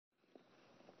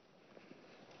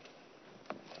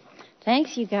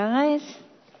Thanks, you guys.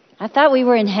 I thought we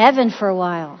were in heaven for a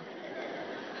while.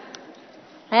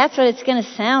 That's what it's going to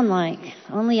sound like,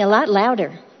 only a lot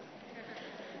louder.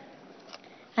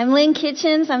 I'm Lynn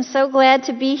Kitchens. I'm so glad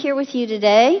to be here with you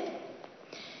today.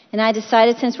 And I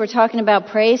decided, since we're talking about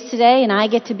praise today, and I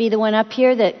get to be the one up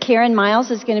here, that Karen Miles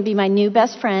is going to be my new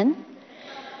best friend,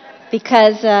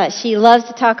 because she loves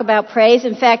to talk about praise.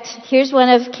 In fact, here's one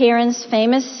of Karen's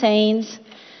famous sayings: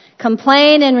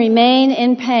 complain and remain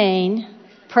in pain,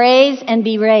 praise and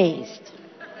be raised.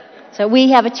 So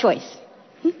we have a choice.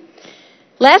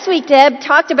 Last week, Deb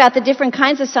talked about the different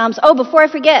kinds of Psalms. Oh, before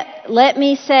I forget, let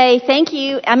me say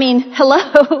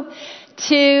hello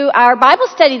to our Bible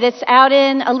study that's out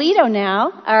in Aledo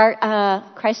now,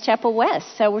 our Christ Chapel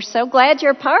West. So we're so glad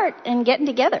you're a part and getting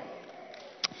together.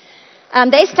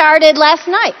 They started last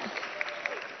night.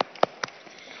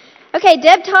 Okay,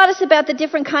 Deb taught us about the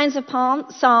different kinds of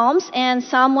Psalms, and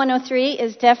Psalm 103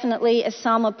 is definitely a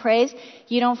psalm of praise.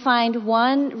 You don't find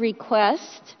one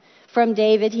request from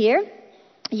David here.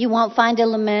 You won't find a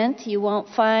lament. You won't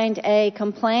find a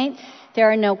complaint. There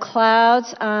are no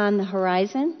clouds on the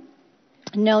horizon.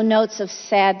 No notes of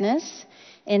sadness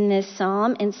in this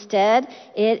psalm. Instead,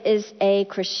 it is a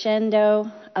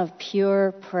crescendo of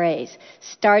pure praise,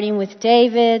 starting with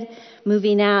David,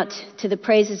 moving out to the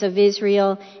praises of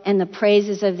Israel and the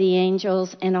praises of the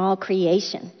angels and all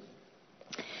creation.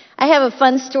 I have a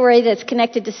fun story that's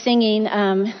connected to singing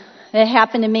that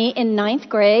happened to me in 9th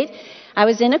grade. I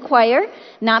was in a choir,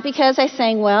 not because I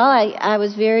sang well. I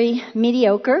was very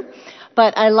mediocre,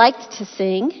 but I liked to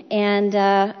sing, and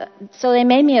so they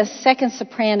made me a second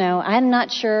soprano. I'm not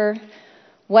sure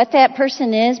what that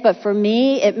person is, but for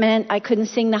me, it meant I couldn't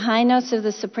sing the high notes of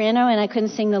the soprano and I couldn't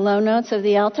sing the low notes of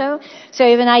the alto. So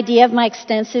you have an idea of my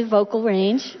extensive vocal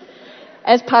range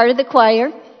as part of the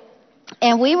choir.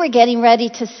 And we were getting ready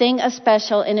to sing a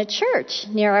special in a church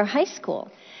near our high school.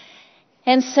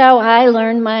 And so I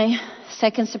learned my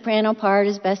second soprano part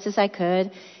as best as I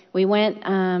could. We went,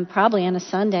 probably on a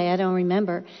Sunday, I don't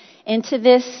remember, into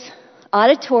this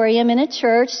auditorium in a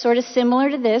church, sort of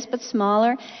similar to this, but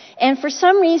smaller. And for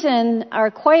some reason,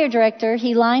 our choir director,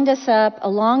 he lined us up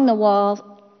along the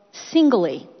wall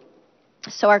singly.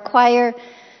 So our choir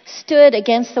stood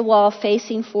against the wall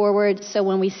facing forward, so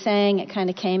when we sang, it kind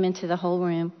of came into the whole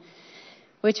room,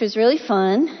 which was really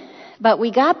fun. But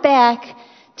we got back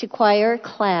to choir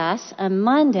class on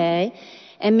Monday,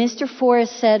 and Mr.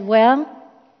 Forrest said, well,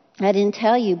 I didn't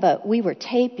tell you, but we were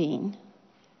taping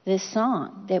this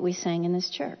song that we sang in this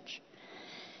church.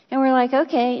 And we're like,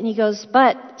 okay. And he goes,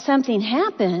 but something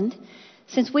happened.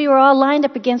 Since we were all lined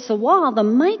up against the wall, the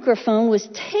microphone was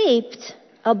taped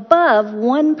above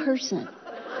one person.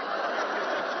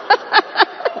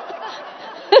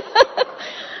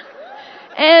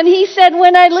 And he said,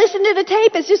 when I listen to the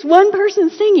tape, it's just one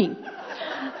person singing.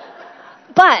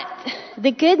 But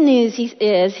the good news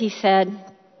is, he said,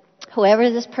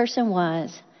 whoever this person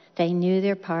was, they knew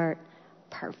their part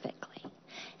perfectly.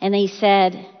 And he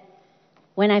said,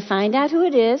 when I find out who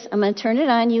it is, I'm going to turn it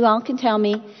on. You all can tell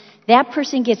me. That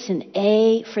person gets an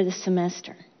A for the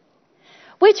semester.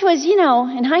 Which was,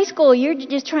 in high school, you're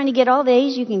just trying to get all the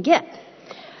A's you can get.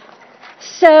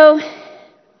 So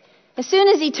as soon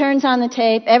as he turns on the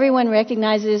tape, everyone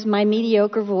recognizes my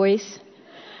mediocre voice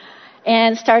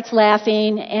and starts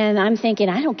laughing. And I'm thinking,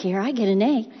 I don't care. I get an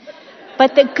A.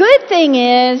 But the good thing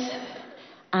is,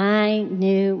 I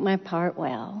knew my part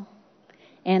well,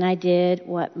 and I did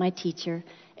what my teacher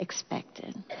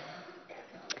expected.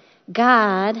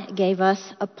 God gave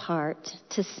us a part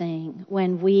to sing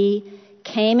when we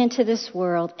came into this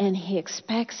world, and He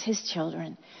expects His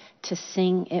children to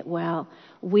sing it well.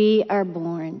 We are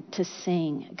born to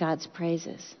sing God's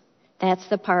praises. That's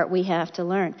the part we have to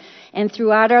learn. And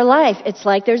throughout our life, it's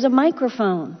like there's a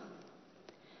microphone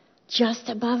just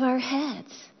above our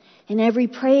heads. And every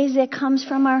praise that comes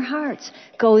from our hearts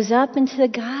goes up into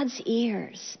God's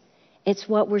ears. It's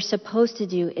what we're supposed to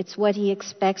do. It's what He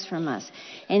expects from us.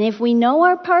 And if we know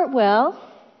our part well,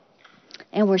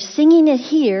 and we're singing it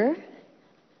here,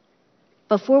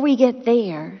 before we get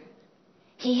there,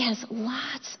 He has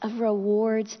lots of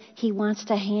rewards He wants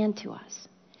to hand to us.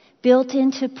 Built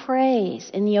into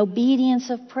praise and the obedience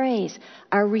of praise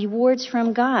are rewards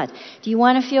from God. Do you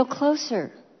want to feel closer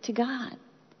to God?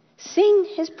 Sing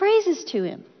His praises to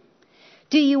Him.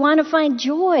 Do you want to find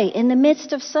joy in the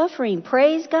midst of suffering?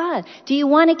 Praise God. Do you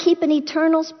want to keep an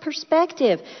eternal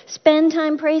perspective? Spend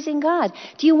time praising God.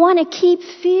 Do you want to keep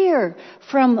fear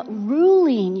from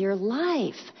ruling your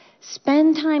life?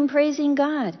 Spend time praising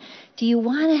God. Do you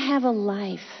want to have a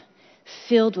life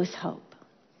filled with hope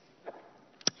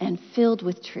and filled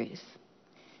with truth?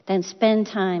 then spend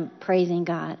time praising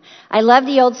God. I love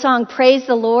the old song, Praise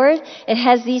the Lord. It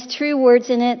has these true words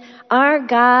in it. Our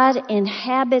God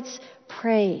inhabits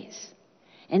praise.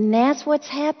 And that's what's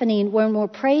happening when we're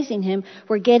praising Him.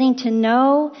 We're getting to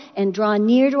know and draw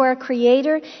near to our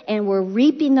Creator, and we're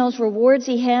reaping those rewards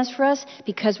He has for us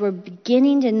because we're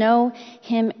beginning to know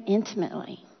Him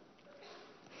intimately.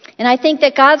 And I think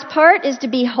that God's part is to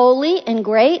be holy and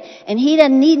great, and He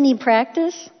doesn't need any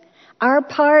practice. Our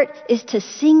part is to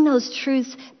sing those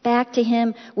truths back to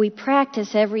Him. We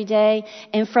practice every day.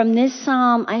 And from this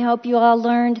psalm, I hope you all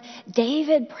learned,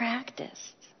 David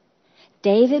practiced.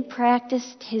 David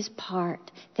practiced his part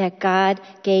that God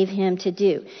gave him to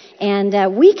do.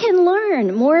 And we can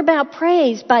learn more about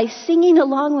praise by singing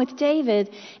along with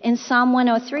David in Psalm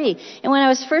 103. And when I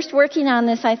was first working on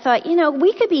this, I thought,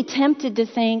 we could be tempted to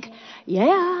think,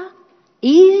 yeah,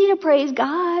 easy to praise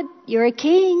God. You're a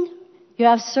king. You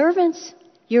have servants.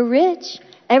 You're rich.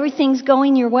 Everything's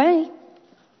going your way.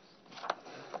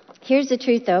 Here's the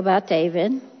truth, though, about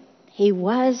David. He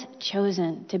was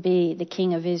chosen to be the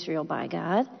king of Israel by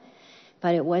God,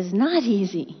 but it was not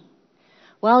easy.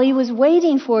 While he was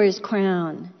waiting for his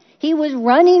crown, he was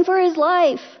running for his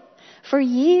life for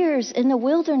years in the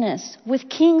wilderness with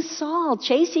King Saul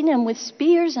chasing him with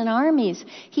spears and armies.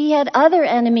 He had other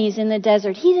enemies in the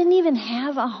desert. He didn't even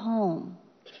have a home.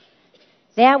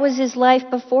 That was his life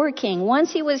before king.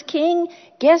 Once he was king,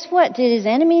 guess what? Did his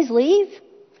enemies leave?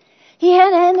 He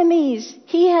had enemies.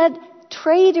 He had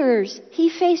traitors. He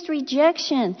faced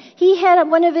rejection. He had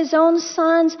one of his own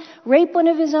sons rape one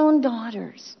of his own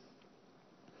daughters.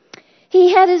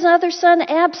 He had his other son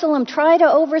Absalom try to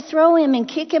overthrow him and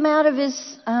kick him out of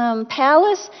his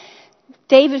palace.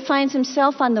 David finds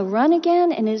himself on the run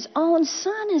again, and his own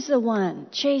son is the one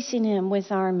chasing him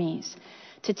with armies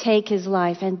to take his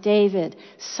life. And David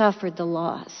suffered the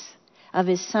loss of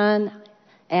his son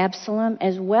Absalom,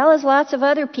 as well as lots of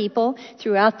other people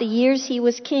throughout the years he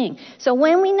was king. So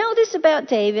when we know this about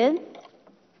David,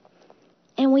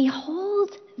 and we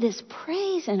hold this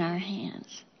praise in our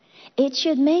hands, it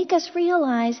should make us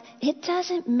realize it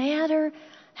doesn't matter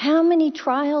how many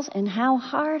trials and how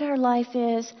hard our life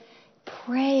is.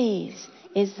 Praise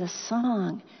is the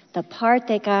song, the part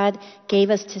that God gave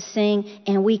us to sing,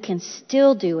 and we can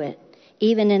still do it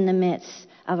even in the midst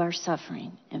of our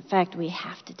suffering. In fact, we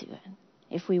have to do it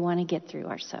if we want to get through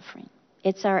our suffering.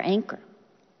 It's our anchor.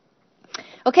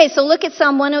 Okay, so look at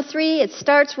Psalm 103. It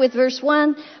starts with verse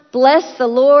 1. Bless the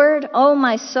Lord, O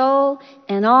my soul,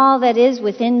 and all that is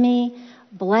within me.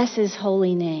 Bless His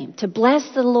holy name. To bless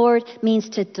the Lord means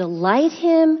to delight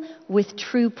Him with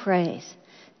true praise.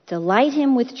 Delight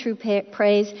Him with true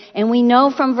praise. And we know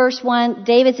from verse 1,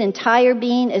 David's entire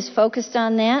being is focused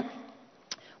on that.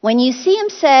 When you see him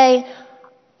say,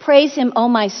 praise Him, O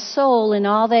my soul, and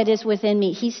all that is within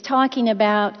me, he's talking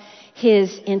about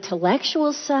his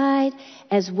intellectual side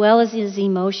as well as his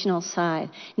emotional side.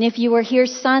 And if you were here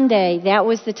Sunday, that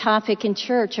was the topic in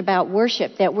church about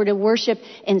worship, that we're to worship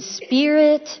in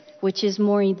spirit, which is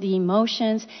more the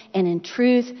emotions, and in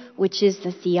truth, which is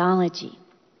the theology.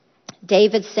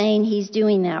 David's saying he's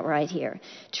doing that right here.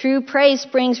 True praise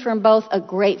springs from both a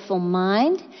grateful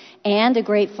mind and a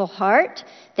grateful heart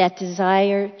that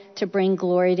desire to bring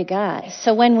glory to God.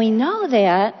 So when we know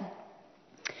that,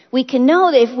 we can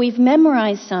know that if we've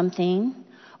memorized something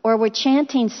or we're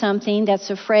chanting something that's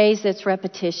a phrase that's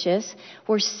repetitious,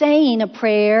 we're saying a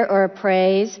prayer or a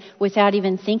praise without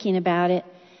even thinking about it,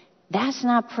 that's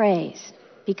not praise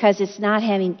because it's not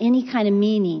having any kind of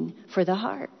meaning for the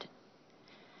heart.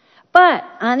 But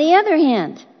on the other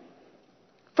hand,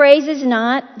 praise is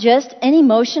not just an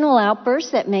emotional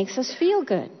outburst that makes us feel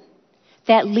good.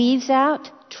 That leaves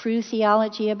out true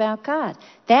theology about God.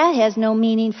 That has no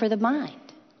meaning for the mind.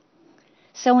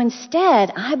 So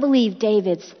instead, I believe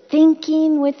David's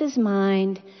thinking with his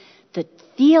mind the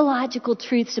theological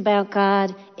truths about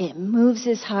God. It moves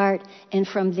his heart, and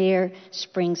from there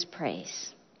springs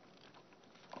praise.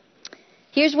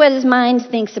 Here's what his mind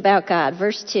thinks about God.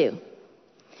 Verse 2.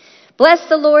 Bless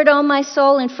the Lord, O my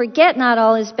soul, and forget not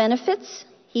all His benefits.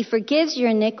 He forgives your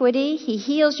iniquity. He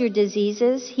heals your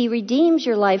diseases. He redeems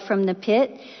your life from the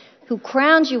pit, who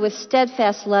crowns you with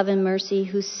steadfast love and mercy,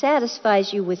 who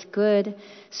satisfies you with good,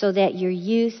 so that your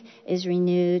youth is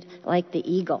renewed like the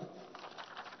eagle.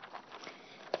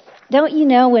 Don't you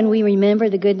know when we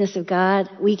remember the goodness of God,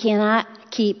 we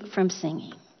cannot keep from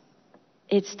singing?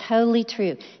 It's totally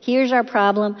true. Here's our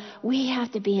problem. We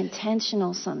have to be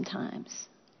intentional sometimes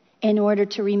in order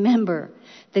to remember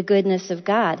the goodness of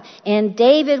God. And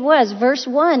David was. Verse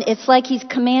 1, it's like he's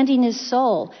commanding his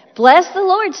soul. Bless the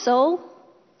Lord, soul.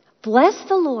 Bless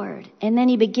the Lord. And then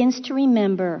he begins to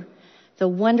remember the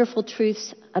wonderful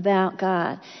truths about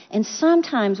God. And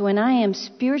sometimes when I am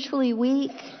spiritually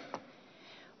weak,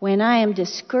 when I am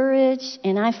discouraged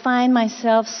and I find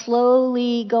myself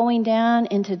slowly going down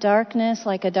into darkness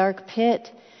like a dark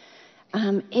pit,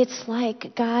 it's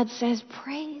like God says,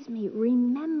 praise me,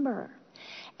 remember.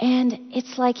 And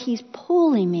it's like He's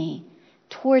pulling me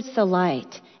towards the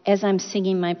light as I'm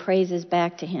singing my praises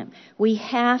back to Him. We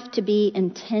have to be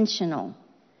intentional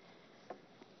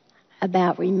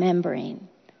about remembering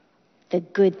the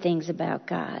good things about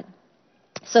God.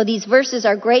 So these verses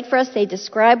are great for us. They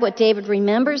describe what David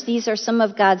remembers. These are some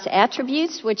of God's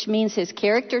attributes, which means His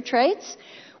character traits,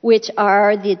 which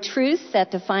are the truths that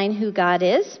define who God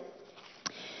is.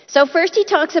 So first he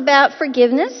talks about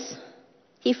forgiveness.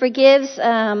 He forgives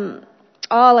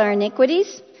all our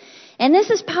iniquities. And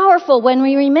this is powerful when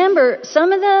we remember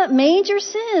some of the major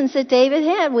sins that David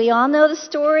had. We all know the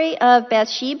story of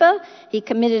Bathsheba. He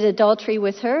committed adultery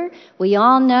with her. We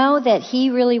all know that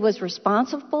he really was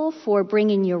responsible for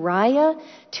bringing Uriah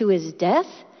to his death.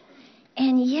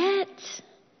 And yet,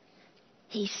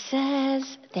 he says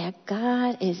that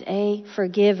God is a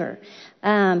forgiver.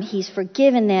 He's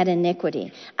forgiven that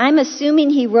iniquity. I'm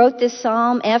assuming he wrote this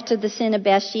psalm after the sin of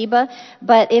Bathsheba,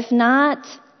 but if not,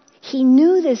 he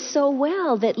knew this so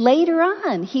well that later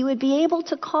on he would be able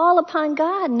to call upon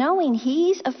God knowing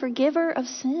He's a forgiver of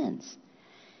sins.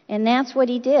 And that's what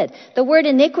he did. The word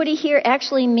iniquity here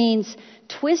actually means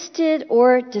twisted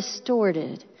or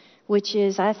distorted, which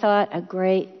is, I thought, a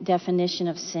great definition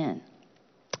of sin.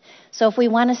 So if we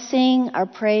want to sing our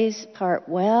praise part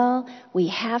well, we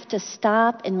have to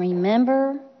stop and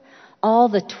remember all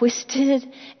the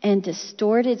twisted and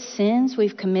distorted sins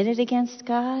we've committed against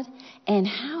God and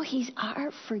how He's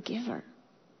our forgiver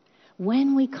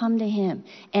when we come to Him.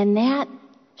 And that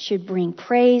should bring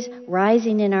praise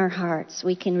rising in our hearts.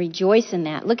 We can rejoice in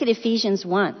that. Look at Ephesians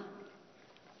 1.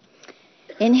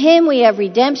 In Him we have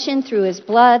redemption through His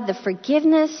blood, the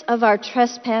forgiveness of our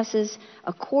trespasses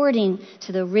according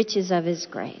to the riches of His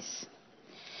grace.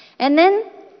 And then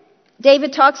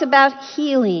David talks about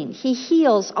healing. He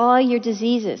heals all your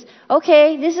diseases.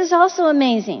 Okay, this is also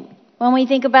amazing when we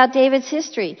think about David's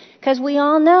history, because we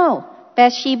all know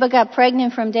Bathsheba got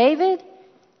pregnant from David.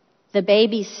 The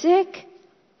baby's sick.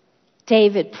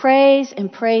 David prays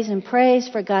and prays and prays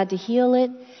for God to heal it,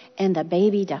 and the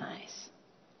baby dies.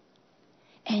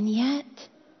 And yet,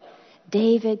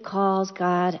 David calls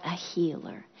God a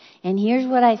healer. And here's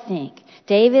what I think.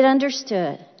 David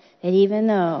understood that even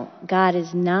though God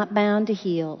is not bound to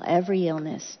heal every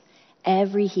illness,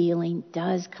 every healing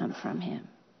does come from Him.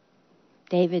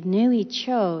 David knew he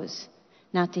chose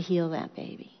not to heal that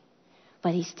baby,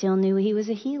 but he still knew he was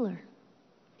a healer.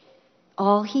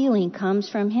 All healing comes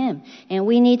from Him. And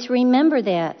we need to remember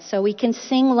that so we can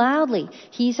sing loudly.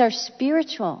 He's our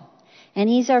spiritual and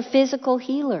He's our physical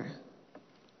healer.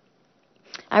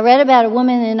 I read about a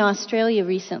woman in Australia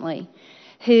recently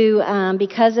who,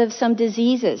 because of some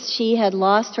diseases, she had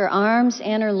lost her arms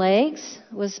and her legs.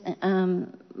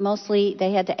 Mostly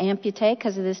they had to amputate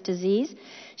because of this disease.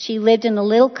 She lived in a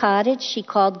little cottage she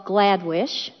called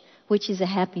Gladwish, which is a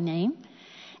happy name.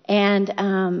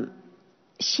 And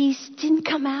she didn't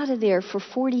come out of there for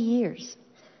 40 years.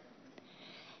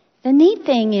 The neat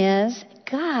thing is,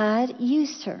 God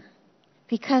used her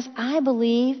because I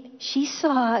believe she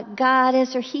saw God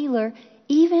as her healer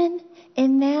even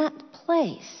in that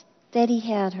place that He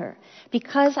had her.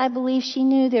 Because I believe she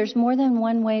knew there's more than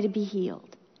one way to be healed.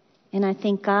 And I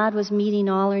think God was meeting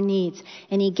all her needs.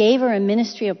 And He gave her a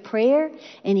ministry of prayer.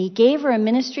 And He gave her a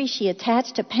ministry. She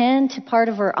attached a pen to part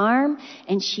of her arm.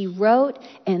 And she wrote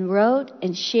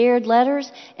and shared letters.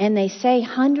 And they say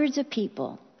hundreds of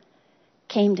people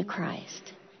came to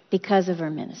Christ because of her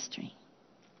ministry.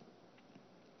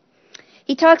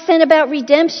 He talks then about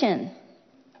redemption.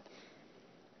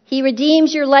 He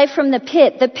redeems your life from the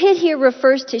pit. The pit here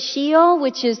refers to Sheol,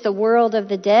 which is the world of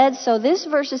the dead. So this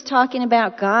verse is talking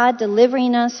about God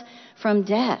delivering us from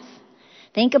death.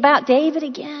 Think about David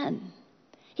again.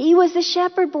 He was the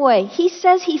shepherd boy. He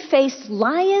says he faced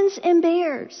lions and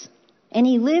bears, and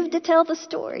he lived to tell the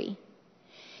story.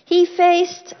 He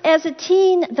faced, as a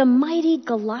teen, the mighty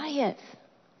Goliath,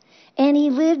 and he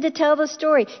lived to tell the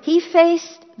story. He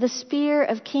faced the spear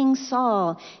of King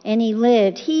Saul, and he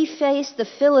lived. He faced the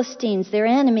Philistines, their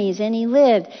enemies, and he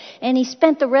lived. And he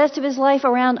spent the rest of his life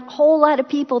around a whole lot of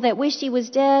people that wished he was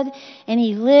dead, and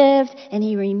he lived, and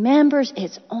he remembers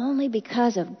it's only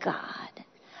because of God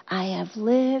I have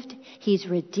lived. He's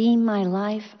redeemed my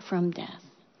life from death.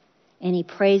 And he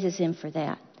praises Him for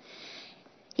that.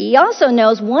 He also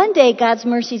knows one day God's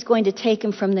mercy is going to take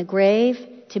him from the grave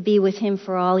to be with him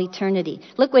for all eternity.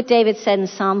 Look what David said in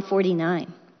Psalm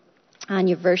 49 on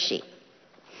your verse sheet.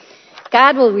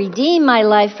 God will redeem my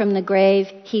life from the grave.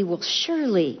 He will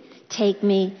surely take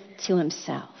me to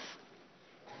himself.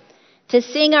 To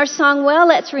sing our song well,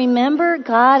 let's remember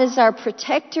God is our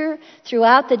protector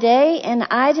throughout the day. And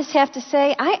I just have to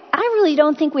say, I really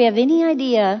don't think we have any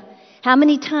idea how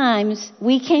many times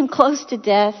we came close to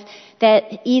death,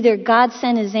 that either God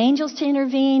sent his angels to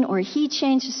intervene or he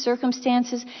changed the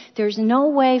circumstances. There's no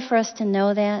way for us to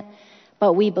know that,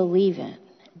 but we believe it.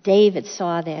 David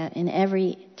saw that in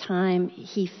every time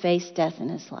he faced death in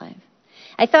his life.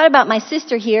 I thought about my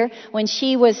sister here. When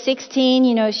she was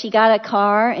 16, she got a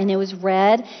car and it was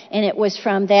red, and it was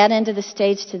from that end of the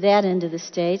stage to that end of the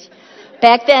stage.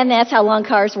 Back then, that's how long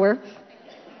cars were.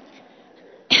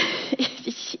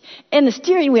 And the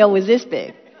steering wheel was this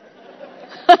big.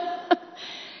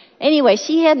 Anyway,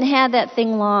 she hadn't had that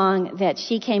thing long that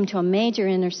she came to a major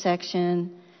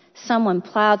intersection. Someone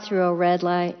plowed through a red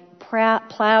light,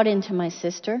 plowed into my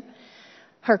sister.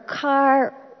 Her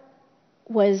car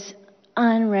was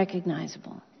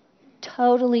unrecognizable,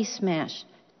 totally smashed,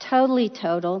 totally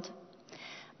totaled.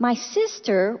 My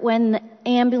sister, when the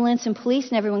ambulance and police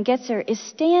and everyone gets there, is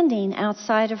standing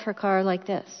outside of her car like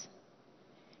this.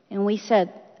 And we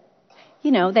said,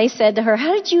 they said to her,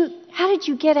 how did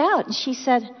you get out? And she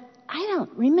said, I don't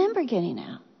remember getting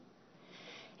out.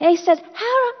 And he said,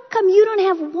 how come you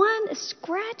don't have one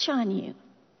scratch on you?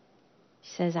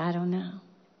 She says, I don't know.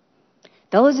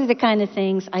 Those are the kind of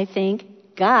things I think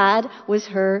God was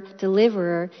her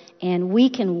deliverer, and we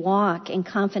can walk in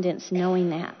confidence knowing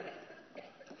that.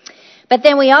 But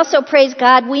then we also praise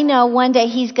God. We know one day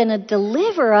he's going to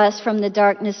deliver us from the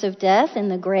darkness of death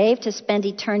and the grave to spend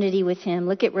eternity with him.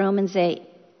 Look at Romans 8.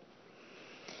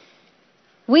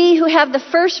 We who have the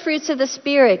first fruits of the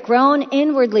Spirit groan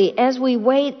inwardly as we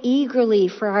wait eagerly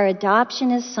for our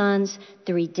adoption as sons,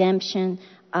 the redemption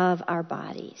of our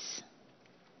bodies.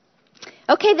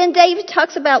 Okay, then David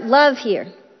talks about love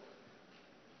here.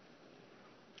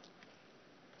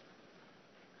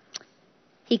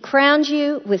 He crowns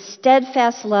you with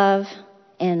steadfast love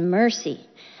and mercy.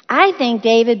 I think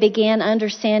David began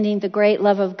understanding the great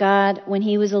love of God when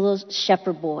he was a little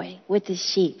shepherd boy with his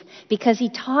sheep, because he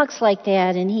talks like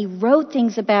that, and he wrote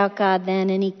things about God then,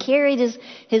 and he carried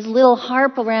his little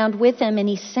harp around with him, and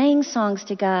he sang songs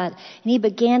to God, and he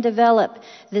began to develop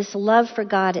this love for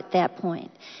God at that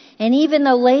point. And even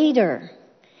though later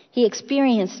he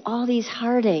experienced all these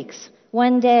heartaches,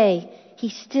 one day he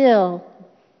still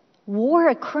wore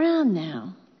a crown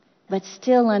now, but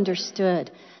still understood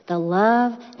the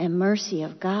love and mercy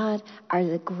of God are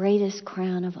the greatest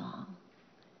crown of all,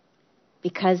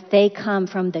 because they come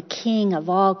from the King of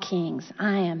all kings.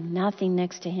 I am nothing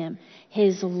next to him.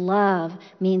 His love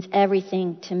means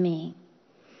everything to me.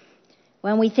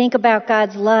 When we think about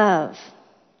God's love,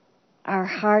 our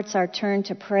hearts are turned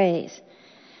to praise.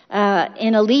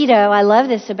 In Aledo, I love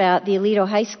this about the Aledo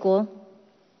High School.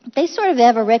 They sort of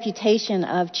have a reputation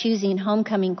of choosing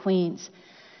homecoming queens,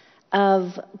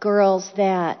 of girls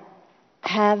that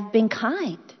have been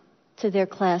kind to their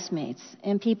classmates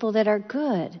and people that are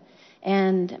good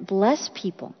and bless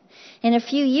people. And a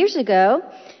few years ago,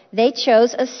 they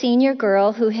chose a senior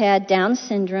girl who had Down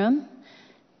syndrome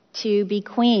to be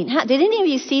queen. Did any of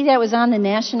you see that was on the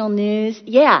national news?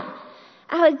 Yeah.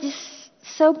 I was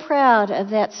just so proud of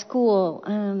that school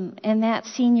and that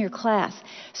senior class.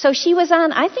 So she was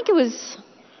on, I think it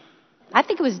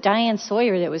was Diane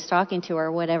Sawyer that was talking to her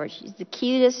or whatever. She's the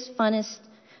cutest, funnest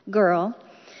girl.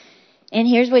 And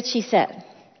here's what she said.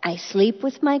 I sleep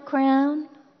with my crown.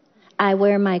 I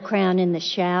wear my crown in the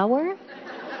shower.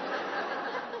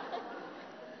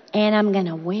 And I'm going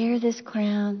to wear this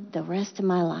crown the rest of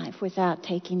my life without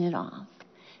taking it off.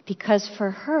 Because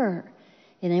for her,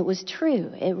 and it was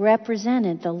true, it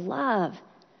represented the love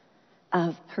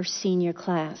of her senior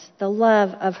class, the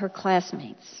love of her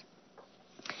classmates.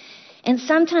 And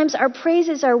sometimes our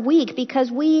praises are weak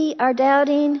because we are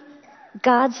doubting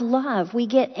God's love. We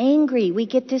get angry, we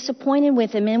get disappointed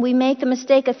with him, and we make the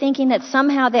mistake of thinking that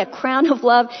somehow that crown of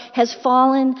love has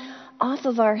fallen off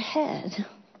of our head.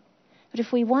 But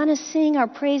if we want to sing our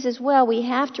praises well, we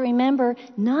have to remember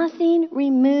nothing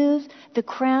removes the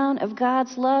crown of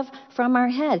God's love from our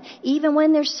head, even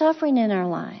when there's suffering in our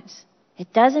lives.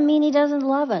 It doesn't mean he doesn't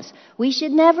love us. We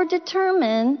should never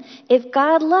determine if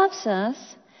God loves us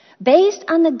based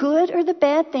on the good or the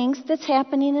bad things that's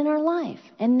happening in our life.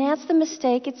 And that's the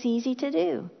mistake it's easy to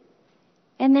do.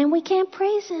 And then we can't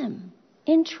praise him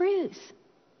in truth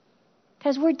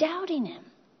because we're doubting him.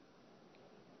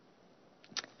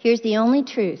 Here's the only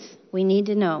truth We need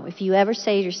to know. If you ever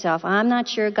say to yourself, I'm not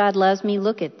sure God loves me,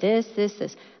 look at this.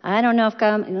 I don't know if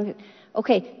God...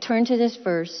 Okay, turn to this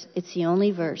verse. It's the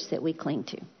only verse that we cling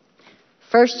to.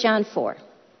 1 John 4.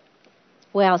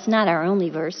 Well, it's not our only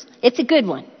verse. It's a good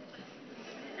one.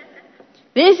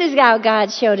 This is how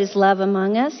God showed his love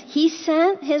among us. He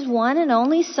sent his one and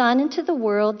only Son into the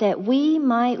world that we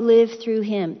might live through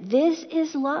him. This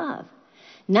is love.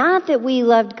 Not that we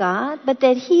loved God, but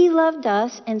that he loved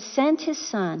us and sent his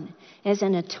Son as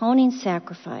an atoning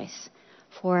sacrifice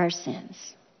for our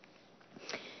sins.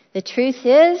 The truth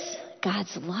is,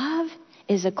 God's love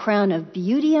is a crown of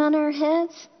beauty on our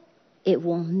heads. It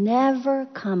will never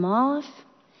come off.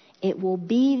 It will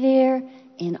be there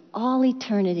in all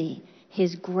eternity,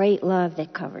 his great love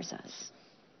that covers us.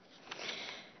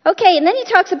 Okay, and then he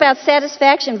talks about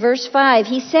satisfaction, verse 5.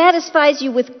 He satisfies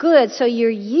you with good, so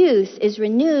your youth is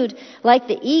renewed like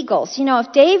the eagles. You know,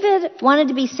 if David wanted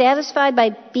to be satisfied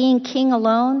by being king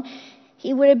alone,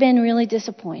 he would have been really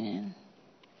disappointed.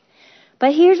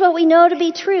 But here's what we know to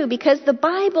be true, because the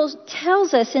Bible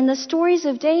tells us in the stories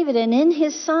of David and in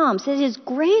his Psalms that his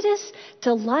greatest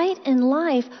delight in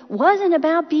life wasn't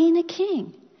about being a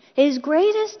king. His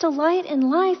greatest delight in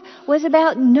life was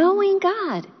about knowing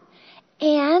God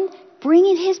and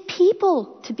bringing his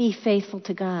people to be faithful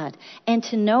to God and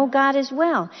to know God as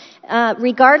well.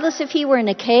 Regardless if he were in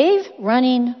a cave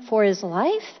running for his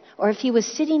life or if he was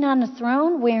sitting on a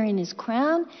throne wearing his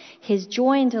crown, his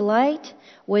joy and delight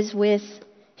was with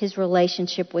his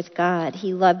relationship with God.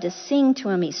 He loved to sing to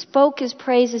him. He spoke his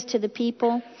praises to the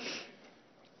people.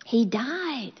 He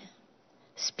died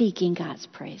speaking God's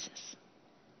praises.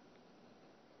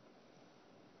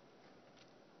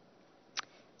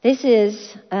 This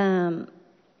is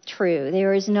true.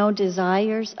 There is no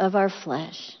desires of our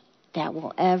flesh that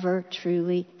will ever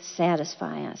truly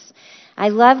satisfy us. I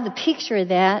love the picture of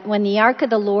that. When the Ark of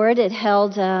the Lord, it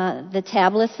held the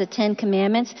tablets, the 10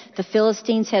 Commandments. The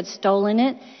Philistines had stolen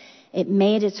it. It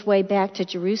made its way back to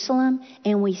Jerusalem.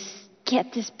 And we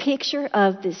get this picture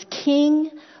of this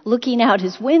king looking out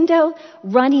his window,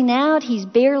 running out. He's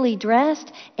barely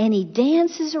dressed, and he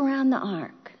dances around the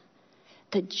ark.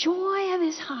 The joy of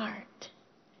his heart.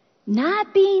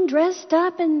 Not being dressed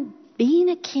up and being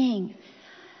a king.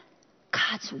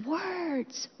 God's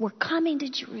words were coming to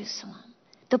Jerusalem.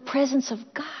 The presence of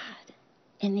God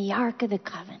in the Ark of the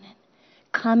Covenant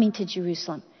coming to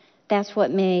Jerusalem. That's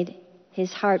what made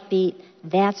his heart beat.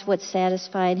 That's what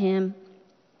satisfied him.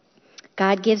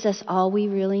 God gives us all we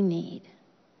really need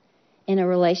in a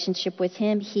relationship with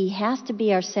him. He has to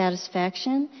be our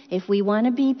satisfaction if we want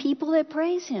to be people that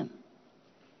praise him.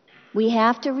 We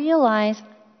have to realize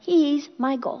he's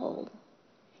my goal.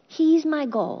 He's my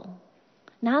goal.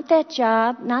 Not that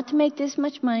job, not to make this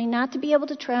much money, not to be able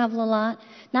to travel a lot,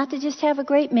 not to just have a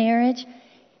great marriage.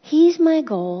 He's my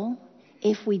goal.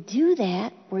 If we do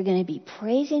that, we're going to be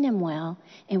praising him well,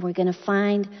 and we're going to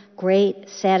find great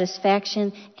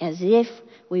satisfaction as if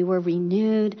we were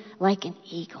renewed like an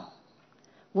eagle.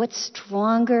 What's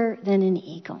stronger than an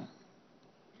eagle?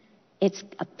 It's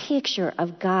a picture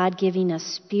of God giving us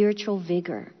spiritual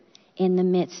vigor in the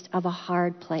midst of a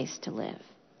hard place to live.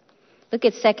 Look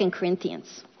at 2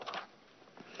 Corinthians.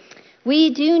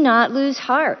 We do not lose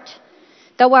heart.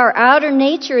 Though our outer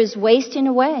nature is wasting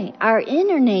away, our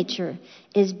inner nature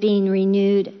is being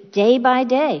renewed day by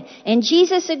day. And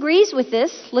Jesus agrees with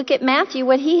this. Look at Matthew,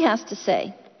 what he has to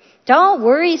say. Don't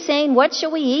worry saying, what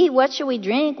shall we eat? What shall we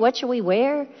drink? What shall we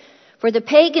wear? For the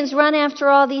pagans run after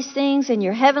all these things, and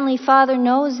your heavenly Father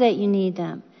knows that you need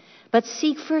them. But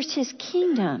seek first his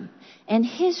kingdom and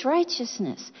his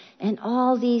righteousness, and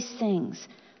all these things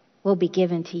will be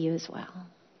given to you as well.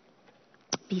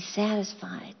 Be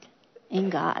satisfied in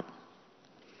God.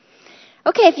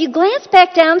 Okay, if you glance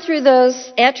back down through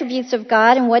those attributes of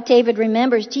God and what David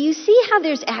remembers, do you see how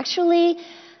there's actually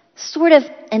sort of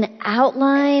an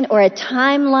outline or a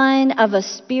timeline of a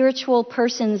spiritual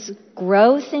person's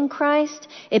growth in Christ?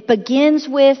 It begins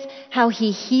with how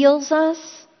he heals us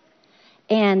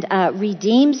and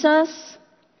redeems us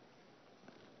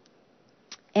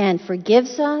and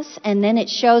forgives us, and then it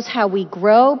shows how we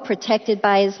grow, protected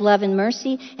by his love and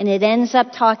mercy, and it ends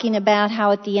up talking about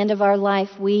how at the end of our life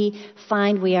we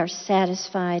find we are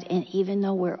satisfied, and even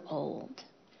though we're old,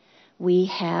 we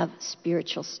have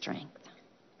spiritual strength.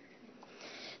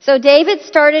 So David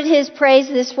started his praise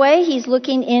this way. He's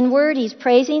looking inward, he's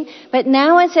praising, but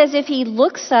now it's as if he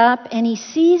looks up and he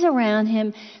sees around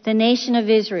him the nation of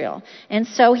Israel. And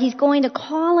so he's going to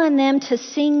call on them to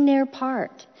sing their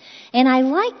part. And I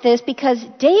like this because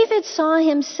David saw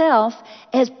himself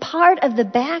as part of the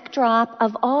backdrop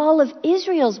of all of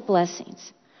Israel's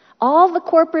blessings. All the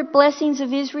corporate blessings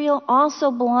of Israel also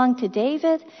belong to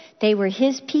David. They were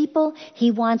his people.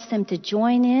 He wants them to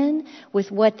join in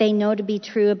with what they know to be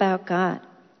true about God.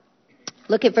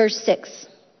 Look at verse 6.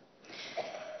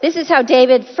 This is how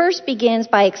David first begins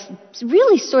by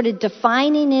really sort of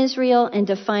defining Israel and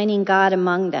defining God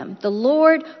among them. The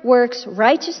Lord works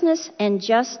righteousness and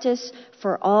justice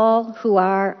for all who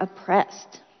are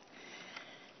oppressed.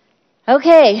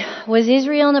 Okay, was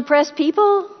Israel an oppressed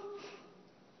people?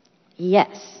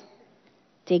 Yes.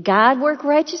 Did God work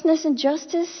righteousness and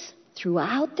justice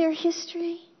throughout their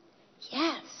history?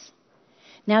 Yes.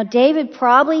 Now, David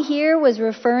probably here was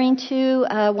referring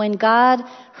to when God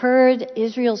heard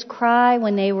Israel's cry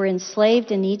when they were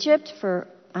enslaved in Egypt for,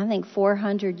 I think,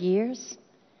 400 years.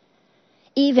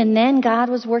 Even then, God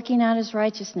was working out his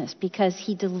righteousness because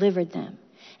he delivered them.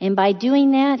 And by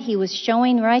doing that, he was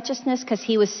showing righteousness because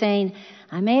he was saying,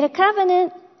 I made a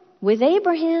covenant with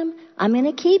Abraham. I'm going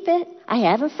to keep it. I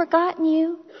haven't forgotten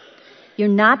you. You're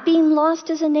not being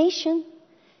lost as a nation.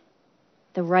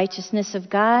 The righteousness of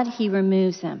God, he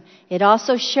removes them. It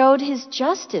also showed his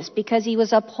justice because he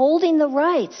was upholding the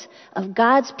rights of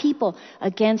God's people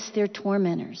against their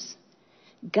tormentors.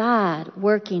 God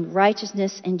working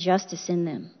righteousness and justice in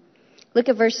them. Look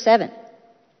at verse 7.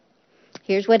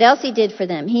 Here's what else he did for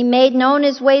them. He made known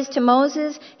his ways to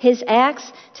Moses, his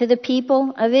acts to the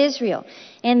people of Israel.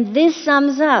 And this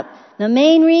sums up the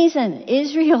main reason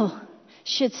Israel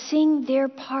should sing their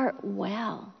part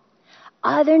well.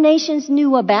 Other nations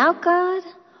knew about God.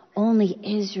 Only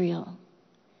Israel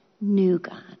knew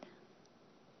God.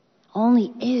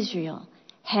 Only Israel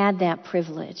had that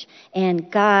privilege.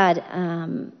 And God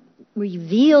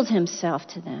revealed himself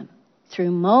to them through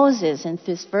Moses. And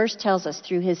this verse tells us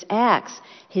through his acts,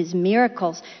 his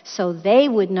miracles, so they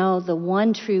would know the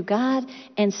one true God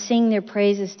and sing their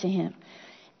praises to him.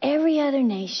 Every other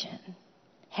nation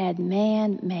had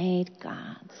man-made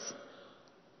gods.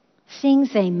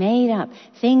 Things they made up,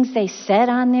 things they set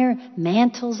on their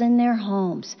mantles in their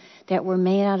homes that were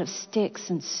made out of sticks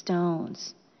and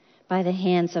stones by the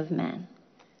hands of men.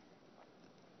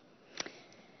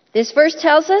 This verse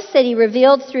tells us that he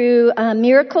revealed through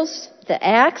miracles, the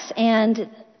acts, and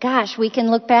gosh, we can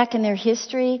look back in their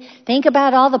history. Think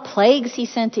about all the plagues he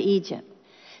sent to Egypt.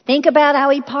 Think about how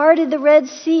he parted the Red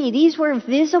Sea. These were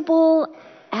visible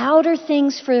outer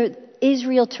things for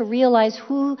Israel to realize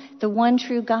who the one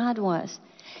true God was.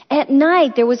 At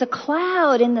night, there was a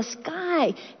cloud in the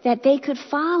sky that they could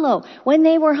follow. When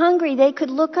they were hungry, they could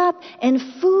look up and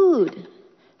food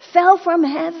fell from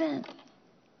heaven.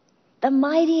 The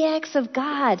mighty acts of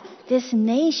God, this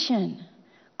nation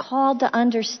called to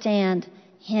understand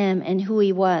him and who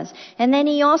he was. And then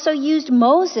he also used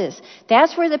Moses.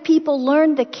 That's where the people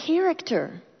learned the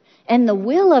character and the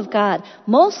will of God,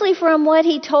 mostly from what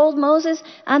he told Moses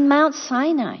on Mount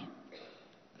Sinai.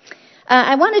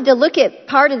 I wanted to look at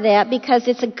part of that because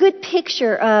it's a good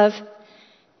picture of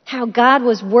how God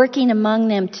was working among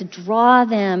them to draw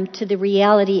them to the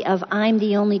reality of I'm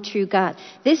the only true God.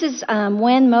 This is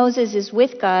when Moses is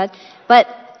with God, but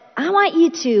I want you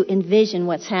to envision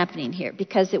what's happening here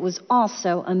because it was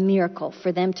also a miracle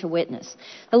for them to witness.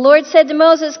 The Lord said to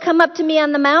Moses, come up to me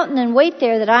on the mountain and wait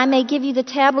there that I may give you the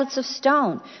tablets of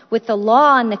stone with the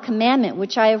law and the commandment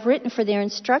which I have written for their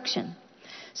instruction.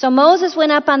 So Moses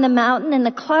went up on the mountain, and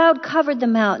the cloud covered the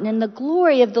mountain, and the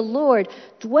glory of the Lord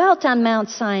dwelt on Mount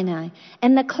Sinai.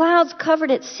 And the clouds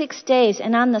covered it 6 days,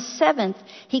 and on the 7th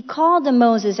he called to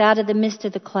Moses out of the midst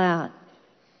of the cloud.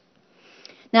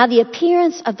 Now the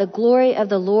appearance of the glory of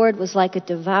the Lord was like a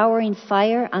devouring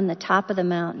fire on the top of the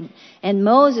mountain. And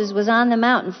Moses was on the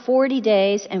mountain 40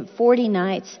 days and 40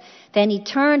 nights. Then he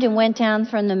turned and went down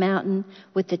from the mountain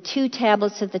with the 2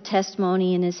 tablets of the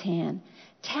testimony in his hand.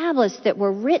 Tablets that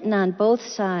were written on both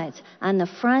sides. On the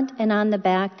front and on the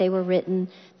back they were written.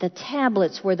 The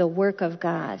tablets were the work of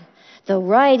God. The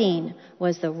writing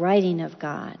was the writing of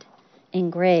God,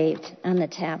 engraved on the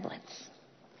tablets.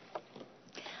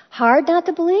 Hard not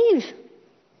to believe.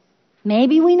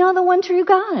 Maybe we know the one true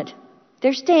God.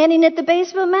 They're standing at the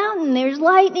base of a mountain. There's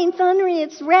lightning, thundering.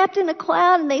 It's wrapped in a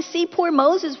cloud, and they see poor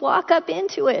Moses walk up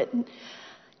into it and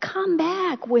come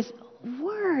back with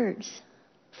words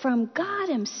from God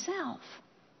himself.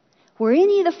 Were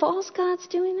any of the false gods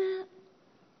doing that?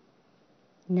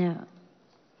 No.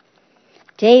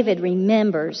 David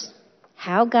remembers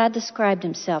how God described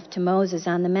himself to Moses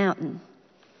on the mountain.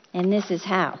 And this is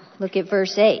how. Look at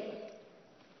verse 8.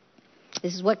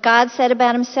 This is what God said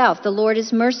about himself. The Lord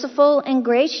is merciful and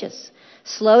gracious,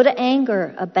 slow to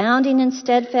anger, abounding in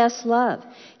steadfast love.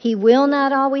 He will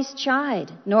not always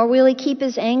chide, nor will he keep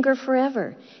his anger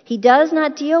forever. He does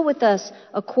not deal with us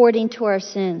according to our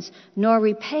sins, nor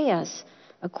repay us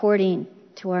according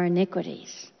to our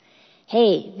iniquities.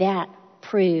 Hey, that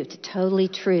proved totally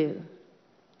true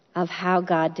of how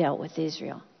God dealt with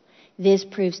Israel. This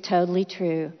proves totally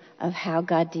true of how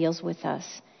God deals with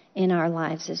us in our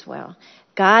lives as well.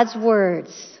 God's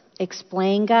words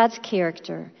explain God's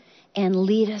character and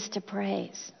lead us to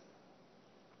praise.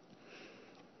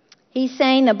 He's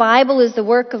saying the Bible is the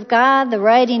work of God. The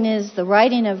writing is the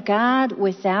writing of God.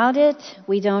 Without it,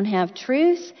 we don't have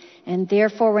truth, and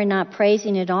therefore we're not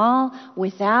praising it all.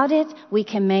 Without it, we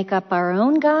can make up our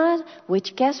own God,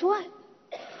 which guess what?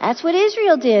 That's what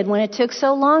Israel did when it took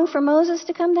so long for Moses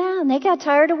to come down. They got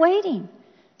tired of waiting.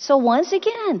 So once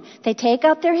again, they take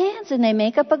out their hands and they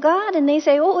make up a God and they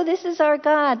say, oh, this is our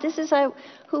God. This is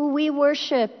who we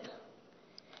worship.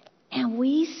 And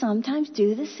we sometimes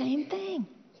do the same thing.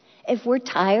 If we're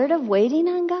tired of waiting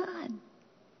on God,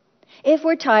 if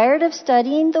we're tired of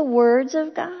studying the words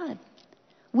of God,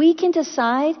 we can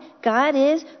decide God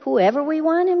is whoever we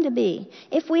want him to be.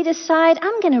 If we decide,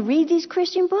 I'm going to read these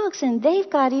Christian books and they've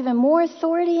got even more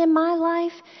authority in my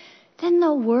life than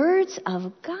the words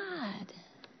of God.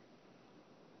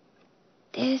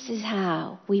 This is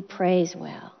how we praise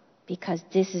well, because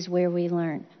this is where we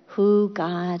learn who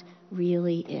God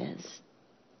really is.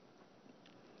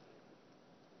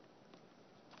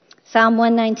 Psalm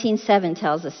 119:7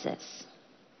 tells us this.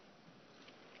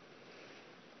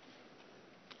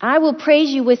 I will praise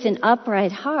you with an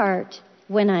upright heart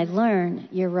when I learn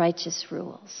your righteous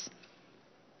rules.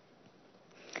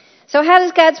 So how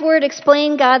does God's word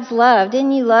explain God's love?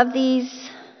 Didn't you love these?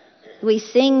 We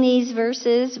sing these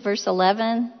verses, verse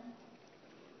 11.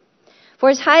 For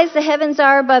as high as the heavens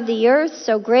are above the earth,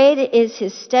 so great is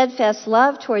his steadfast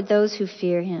love toward those who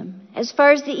fear him. As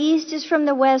far as the east is from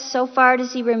the west, so far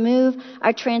does he remove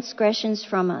our transgressions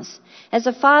from us. As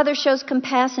a father shows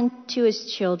compassion to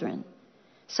his children,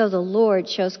 so the Lord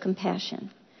shows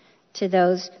compassion to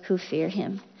those who fear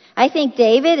him. I think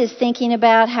David is thinking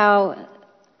about how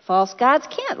false gods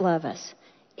can't love us.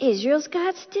 Israel's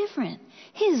God's different.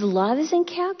 His love is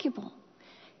incalculable.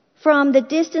 From the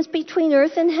distance between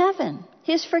earth and heaven,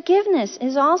 his forgiveness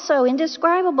is also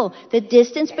indescribable. The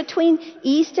distance between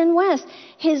east and west,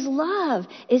 his love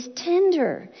is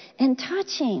tender and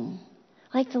touching,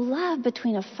 like the love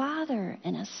between a father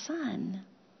and a son.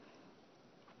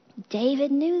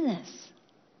 David knew this,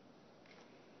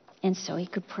 and so he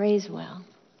could praise well.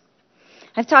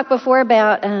 I've talked before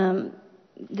about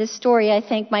this story. I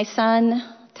think my son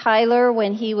Tyler,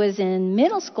 when he was in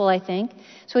middle school, I think.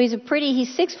 So he's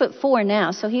 6'4"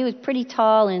 now, so he was pretty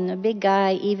tall and a big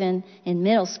guy even in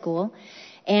middle school.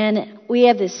 And we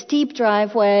have this steep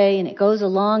driveway, and it goes a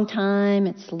long time.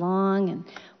 It's long. And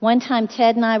one time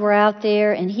Ted and I were out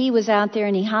there, and he was out there,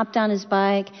 and he hopped on his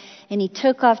bike, and he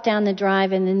took off down the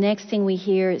drive, and the next thing we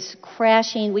hear is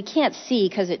crashing. We can't see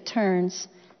because it turns.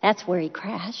 That's where he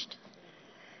crashed.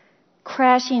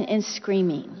 Crashing and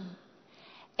screaming.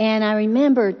 And I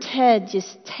remember Ted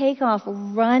just take off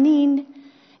running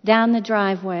down the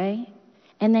driveway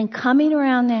and then coming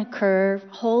around that curve,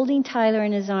 holding Tyler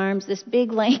in his arms, this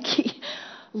big, lanky,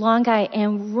 long guy,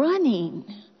 and running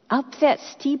up that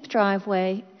steep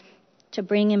driveway to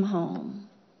bring him home.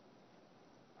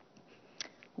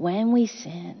 When we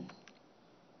sin,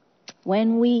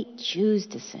 when we choose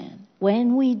to sin,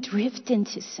 when we drift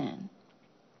into sin,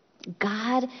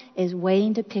 God is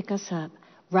waiting to pick us up.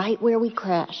 Right where we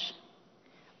crash.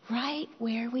 Right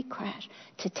where we crash.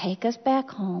 To take us back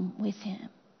home with him.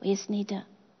 We just need to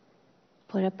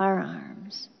put up our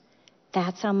arms.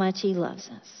 That's how much he loves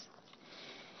us.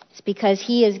 It's because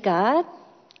he is God.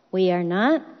 We are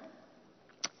not.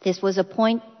 This was a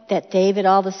point that David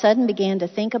all of a sudden began to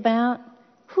think about.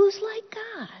 Who's like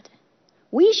God?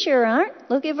 We sure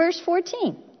aren't. Look at verse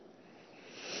 14.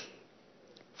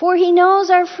 For he knows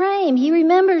our frame. He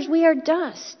remembers we are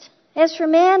dust. As for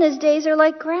man, his days are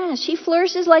like grass. He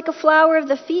flourishes like a flower of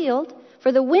the field,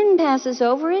 for the wind passes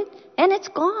over it, and it's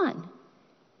gone.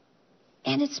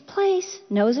 And its place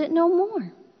knows it no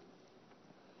more.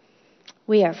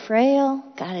 We are frail.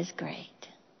 God is great.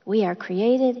 We are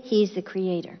created. He's the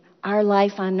creator. Our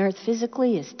life on earth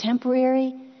physically is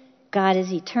temporary. God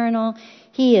is eternal.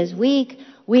 He is weak.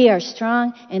 We are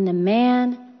strong. And the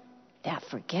man that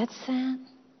forgets that,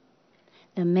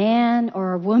 the man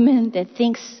or a woman that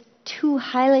thinks too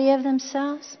highly of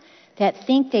themselves, that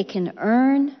think they can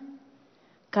earn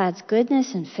God's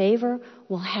goodness and favor,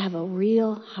 will have a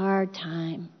real hard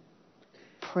time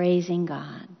praising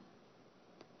God.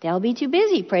 They'll be too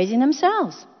busy praising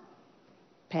themselves,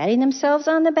 patting themselves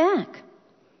on the back.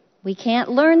 We can't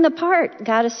learn the part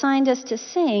God assigned us to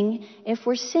sing if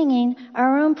we're singing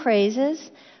our own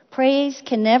praises. Praise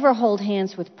can never hold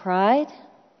hands with pride.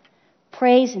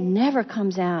 Praise never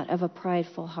comes out of a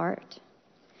prideful heart.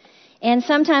 And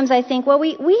sometimes I think, well,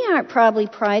 we aren't probably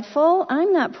prideful.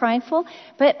 I'm not prideful.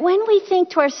 But when we think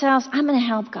to ourselves, I'm going to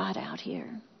help God out here.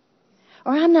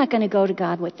 Or I'm not going to go to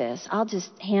God with this. I'll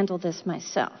just handle this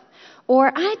myself.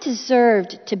 Or I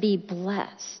deserved to be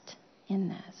blessed in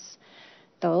this.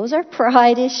 Those are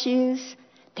pride issues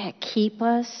that keep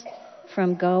us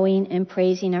from going and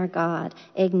praising our God.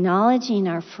 Acknowledging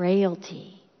our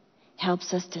frailty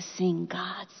helps us to sing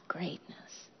God's greatness.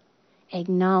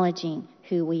 Acknowledging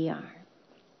who we are.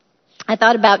 I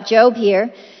thought about Job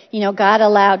here. God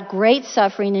allowed great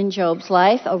suffering in Job's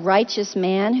life, a righteous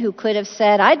man who could have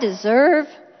said, I deserve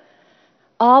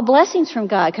all blessings from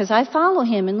God because I follow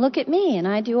him and look at me and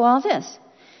I do all this.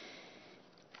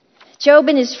 Job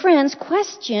and his friends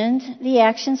questioned the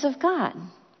actions of God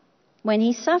when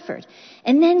he suffered.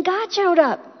 And then God showed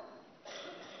up.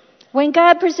 When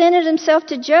God presented himself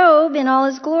to Job in all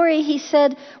his glory, he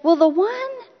said, will the one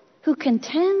who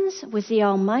contends with the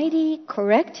Almighty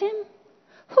correct him?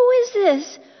 Who is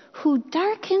this who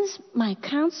darkens my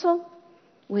counsel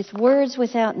with words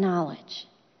without knowledge?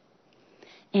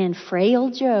 And frail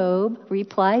Job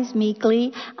replies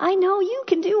meekly, I know you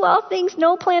can do all things.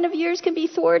 No plan of yours can be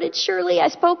thwarted. Surely I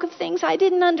spoke of things I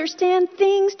didn't understand,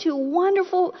 things too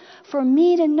wonderful for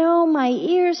me to know. My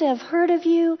ears have heard of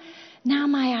you. Now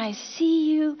my eyes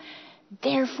see you.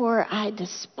 Therefore I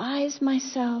despise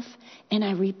myself and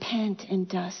I repent in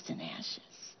dust and ashes.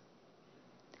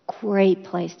 Great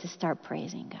place to start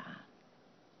praising God.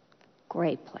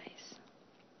 Great place.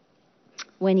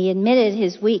 When he admitted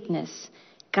his weakness,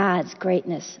 God's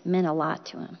greatness meant a lot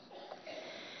to him.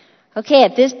 Okay,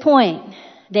 at this point,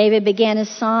 David began his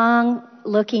song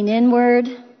looking inward,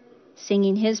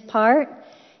 singing his part.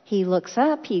 He looks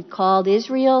up. He called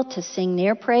Israel to sing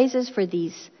their praises for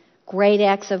these great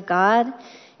acts of God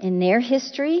in their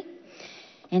history.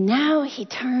 And now he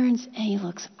turns and he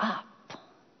looks up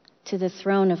to the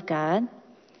throne of God.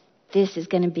 This is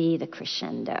going to be the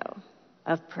crescendo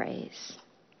of praise.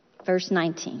 Verse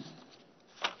 19.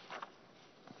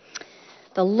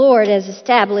 The Lord has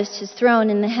established his throne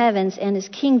in the heavens, and his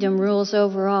kingdom rules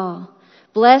over all.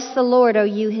 Bless the Lord, O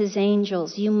you his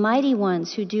angels, you mighty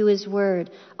ones who do his word,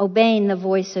 obeying the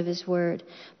voice of his word.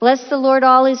 Bless the Lord,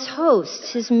 all his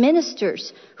hosts, his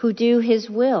ministers who do his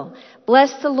will.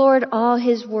 Bless the Lord, all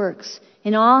his works,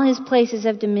 in all his places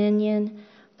of dominion.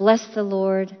 Bless the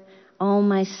Lord, O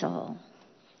my soul.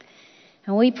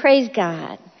 And we praise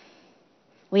God.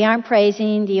 We aren't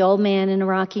praising the old man in a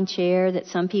rocking chair that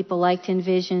some people like to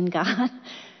envision God.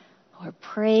 We're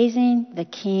praising the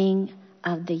King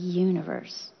of the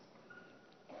universe.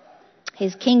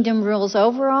 His kingdom rules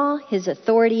over all. His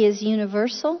authority is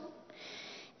universal.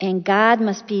 And God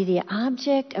must be the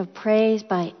object of praise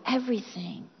by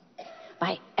everything,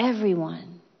 by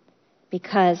everyone,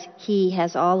 because he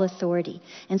has all authority.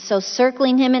 And so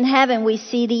circling him in heaven, we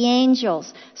see the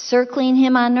angels. Circling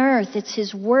him on earth, it's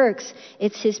his works,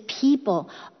 it's his people,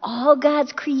 all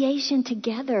God's creation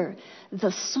together.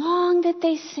 The song that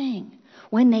they sing,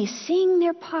 when they sing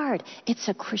their part, it's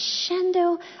a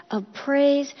crescendo of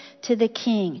praise to the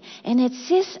King. And it's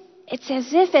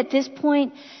as if at this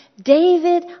point,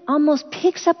 David almost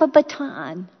picks up a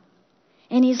baton.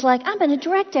 And he's like, I'm going to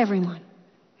direct everyone.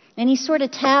 And he sort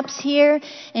of taps here,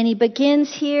 and he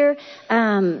begins here,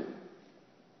 talking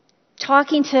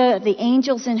to the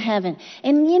angels in heaven.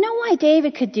 And you know why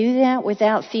David could do that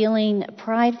without feeling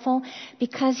prideful?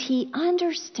 Because he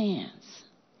understands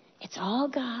it's all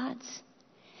God's,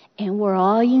 and we're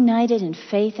all united in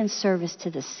faith and service to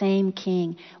the same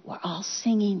King. We're all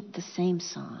singing the same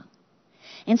song.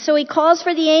 And so he calls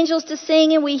for the angels to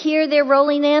sing, and we hear their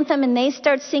rolling anthem, and they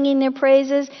start singing their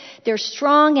praises. They're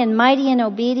strong and mighty in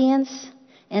obedience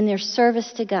and their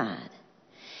service to God.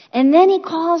 And then he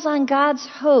calls on God's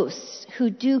hosts who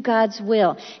do God's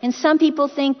will. And some people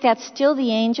think that's still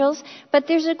the angels, but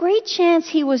there's a great chance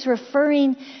he was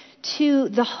referring to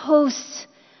the hosts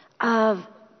of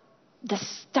the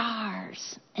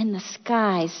stars in the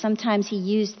skies. Sometimes he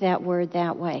used that word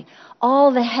that way.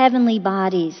 All the heavenly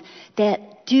bodies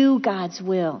that do God's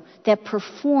will, that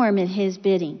perform at his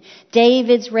bidding.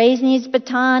 David's raising his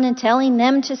baton and telling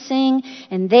them to sing,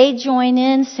 and they join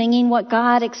in singing what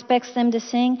God expects them to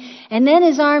sing. And then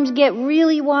his arms get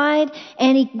really wide,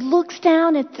 and he looks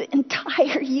down at the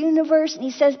entire universe, and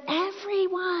he says,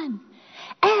 everyone,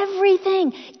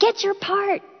 everything, get your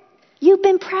part. You've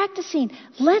been practicing.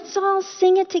 Let's all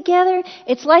sing it together.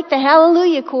 It's like the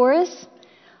Hallelujah chorus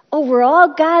over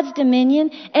all God's dominion.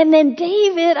 And then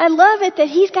David, I love it that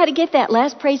he's got to get that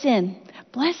last praise in.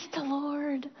 Bless the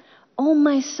Lord, oh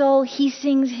my soul. He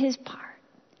sings his part.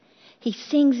 He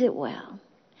sings it well.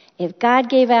 If God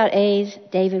gave out A's,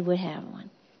 David would have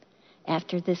one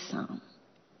after this song.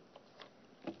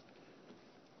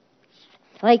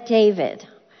 Like David,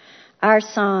 our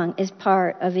song is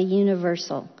part of a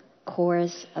universal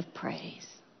chorus of praise.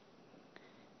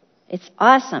 It's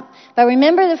awesome. But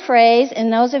remember the phrase,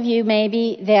 and those of you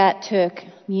maybe that took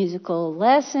musical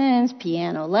lessons,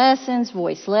 piano lessons,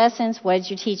 voice lessons, what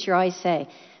did your teacher always say?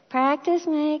 Practice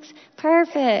makes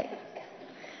perfect.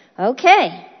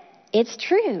 Okay, it's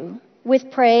true with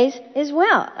praise as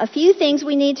well. A few things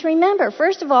we need to remember.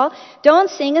 First of all, don't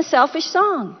sing a selfish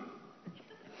song.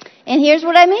 And here's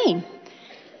what I mean.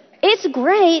 It's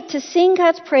great to sing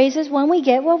God's praises when we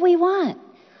get what we want.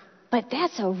 But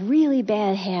that's a really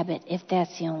bad habit if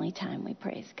that's the only time we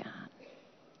praise God.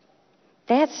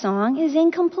 That song is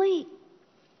incomplete.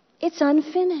 It's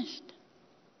unfinished.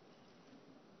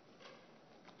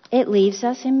 It leaves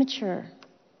us immature.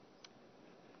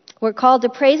 We're called to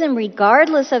praise Him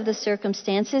regardless of the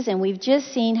circumstances, and we've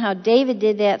just seen how David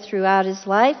did that throughout his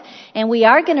life. And we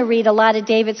are going to read a lot of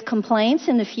David's complaints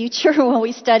in the future when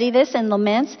we study this and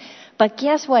laments. But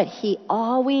guess what? He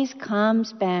always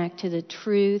comes back to the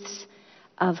truths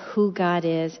of who God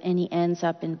is, and he ends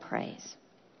up in praise.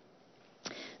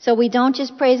 So we don't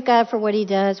just praise God for what He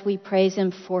does, we praise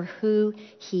Him for who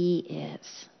He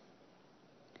is.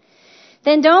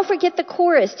 Then don't forget the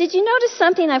chorus. Did you notice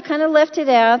something? I've kind of left it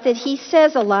out, that he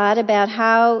says a lot about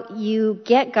how you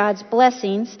get God's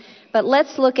blessings. But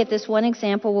let's look at this one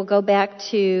example. We'll go back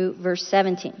to verse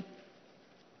 17.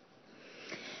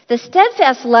 The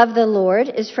steadfast love of the Lord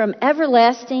is from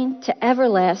everlasting to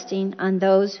everlasting on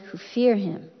those who fear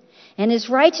Him, and His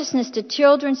righteousness to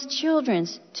children's children,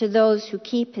 to those who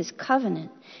keep His covenant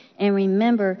and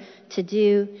remember to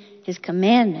do His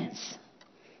commandments.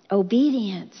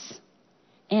 Obedience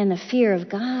and the fear of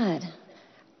God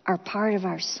are part of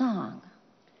our song.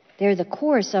 They're the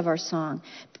chorus of our song.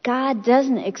 God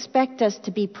doesn't expect us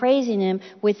to be praising Him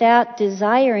without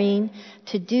desiring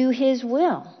to do His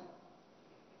will.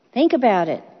 Think about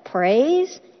it.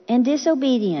 Praise and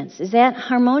disobedience. Is that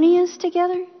harmonious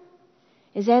together?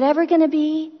 Is that ever going to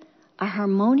be a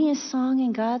harmonious song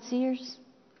in God's ears?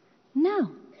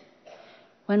 No.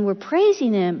 When we're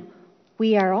praising Him,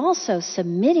 we are also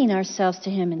submitting ourselves to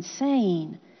Him and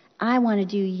saying, I want to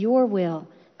do Your will.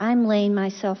 I'm laying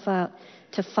myself out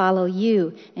to follow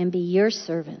You and be Your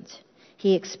servant.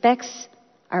 He expects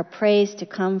our praise to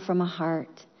come from a heart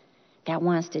that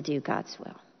wants to do God's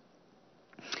will.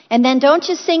 And then don't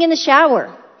just sing in the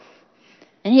shower.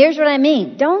 And here's what I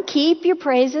mean. Don't keep your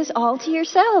praises all to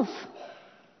yourself.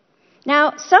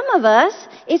 Now, some of us,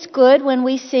 it's good when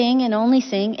we sing and only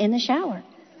sing in the shower.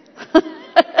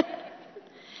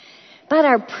 But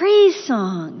our praise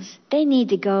songs, they need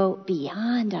to go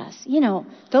beyond us. You know,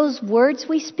 those words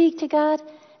we speak to God,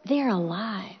 they're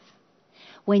alive.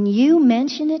 When you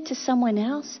mention it to someone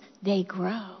else, they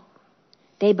grow.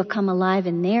 They become alive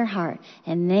in their heart,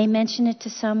 and they mention it to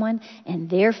someone, and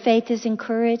their faith is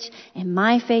encouraged, and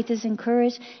my faith is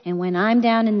encouraged. And when I'm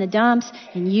down in the dumps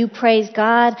and you praise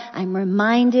God, I'm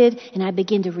reminded, and I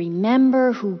begin to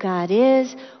remember who God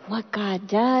is, what God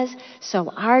does.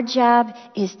 So our job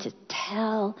is to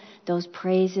tell those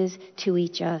praises to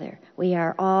each other. We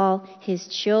are all His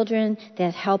children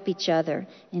that help each other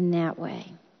in that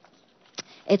way.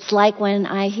 It's like when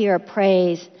I hear a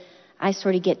praise, I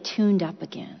sort of get tuned up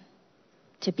again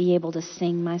to be able to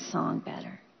sing my song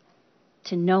better,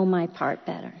 to know my part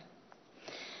better.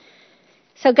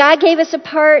 So God gave us a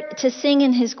part to sing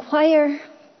in His choir.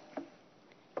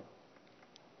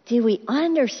 Do we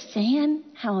understand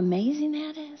how amazing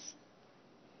that is?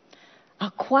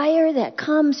 A choir that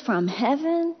comes from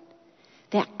heaven,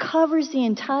 that covers the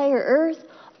entire earth,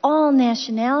 all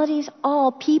nationalities,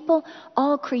 all people,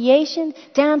 all creation,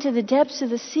 down to the depths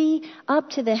of the sea, up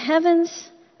to the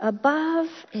heavens above.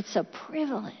 It's a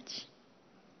privilege.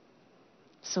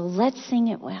 So let's sing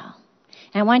it well.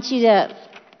 And I want you to,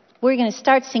 we're going to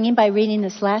start singing by reading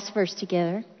this last verse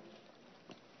together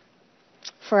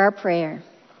for our prayer.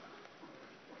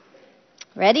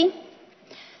 Ready?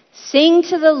 Sing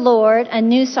to the Lord a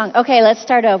new song. Okay, let's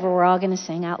start over. We're all going to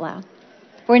sing out loud.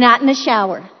 We're not in the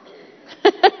shower.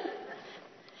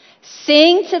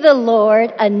 Sing to the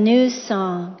Lord a new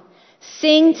song.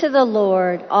 Sing to the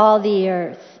Lord, all the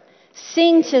earth.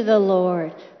 Sing to the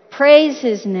Lord. Praise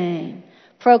His name.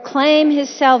 Proclaim His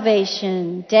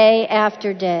salvation day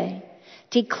after day.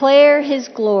 Declare his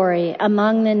glory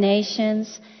among the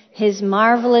nations, his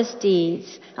marvelous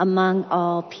deeds among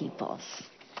all peoples.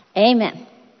 Amen.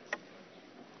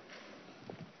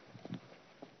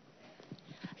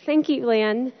 Thank you,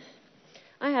 Lynn.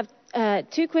 I have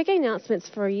 2 quick announcements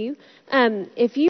for you. If you